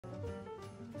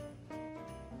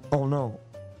Oh no.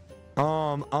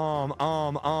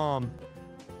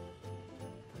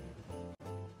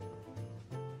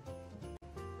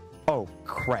 Oh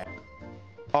crap.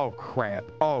 Oh crap.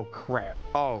 Oh crap.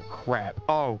 Oh crap.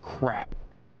 Oh crap.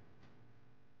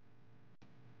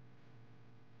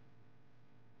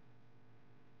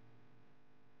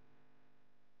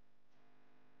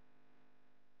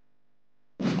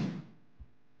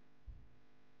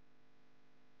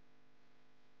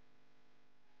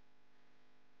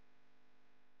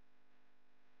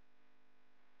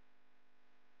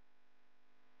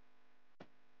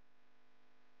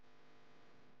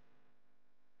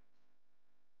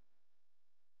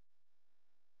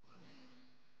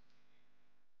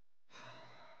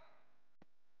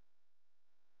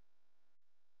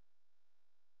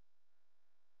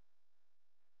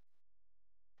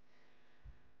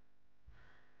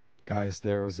 Guys,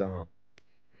 there's only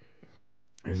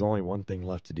one thing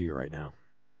left to do right now.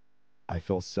 I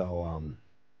feel so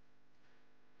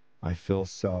I feel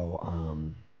so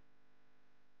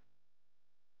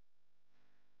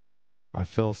I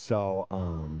feel so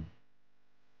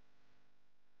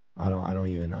I don't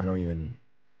even I don't even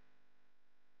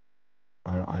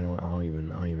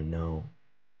know.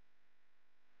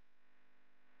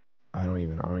 I don't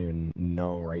even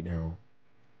know right now.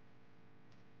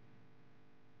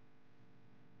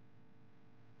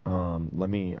 Let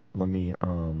me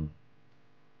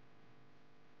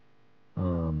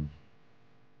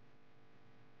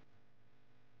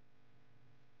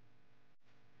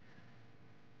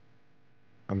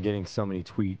I'm getting so many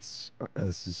tweets.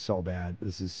 This is so bad.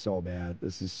 This is so bad.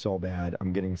 This is so bad.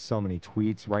 I'm getting so many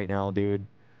tweets right now, dude.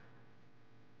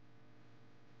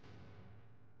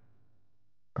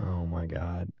 Oh my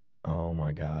god. Oh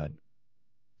my god.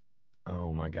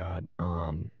 Oh my god.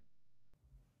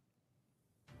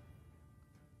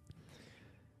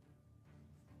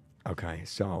 Okay,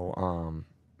 so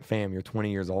fam, you're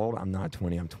 20 years old. I'm not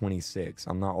 20. I'm 26.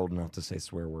 I'm not old enough to say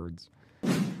swear words.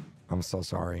 I'm so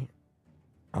sorry.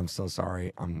 I'm so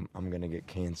sorry. I'm gonna get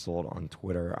canceled on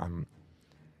Twitter.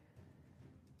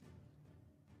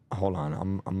 Hold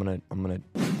on. I'm gonna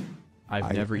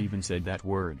I've never even said that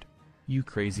word. You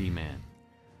crazy man.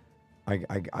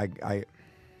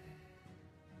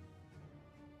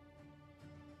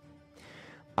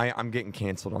 I'm getting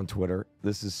canceled on Twitter.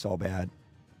 This is so bad.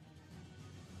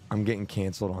 I'm getting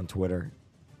canceled on Twitter.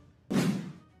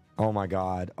 Oh my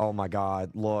god. Oh my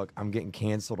god. Look, I'm getting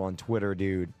canceled on Twitter,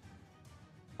 dude.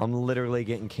 I'm literally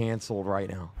getting canceled right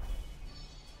now.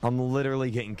 I'm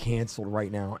literally getting canceled right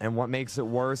now. And what makes it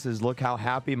worse is look how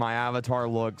happy my avatar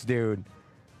looks, dude.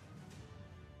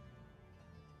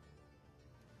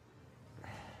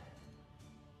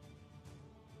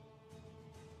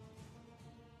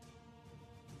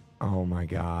 Oh my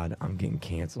god, I'm getting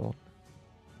canceled.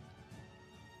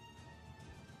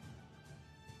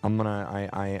 I'm gonna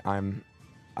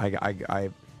I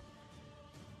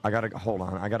gotta hold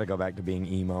on. I gotta go back to being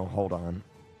emo. Hold on.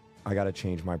 I gotta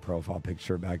change my profile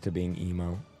picture back to being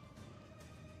emo.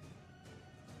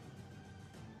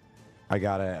 I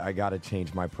gotta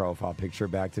change my profile picture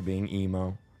back to being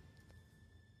emo.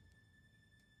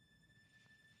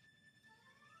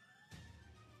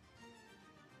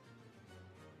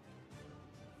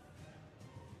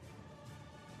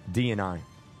 D&I.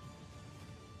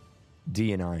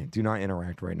 D&I. Do not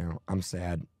interact right now. I'm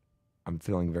sad. I'm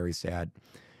feeling very sad.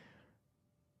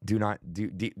 Do not do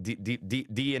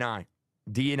D&I.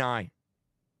 D&I.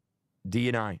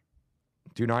 D&I.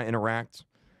 Do not interact.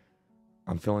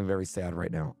 I'm feeling very sad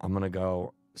right now. I'm gonna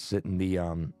go sit in the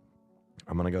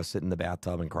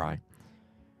bathtub and cry.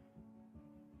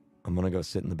 I'm gonna go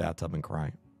sit in the bathtub and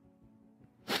cry.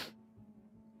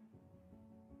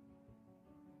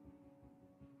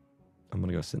 I'm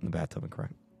gonna go sit in the bathtub and cry.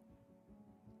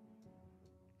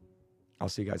 I'll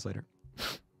see you guys later.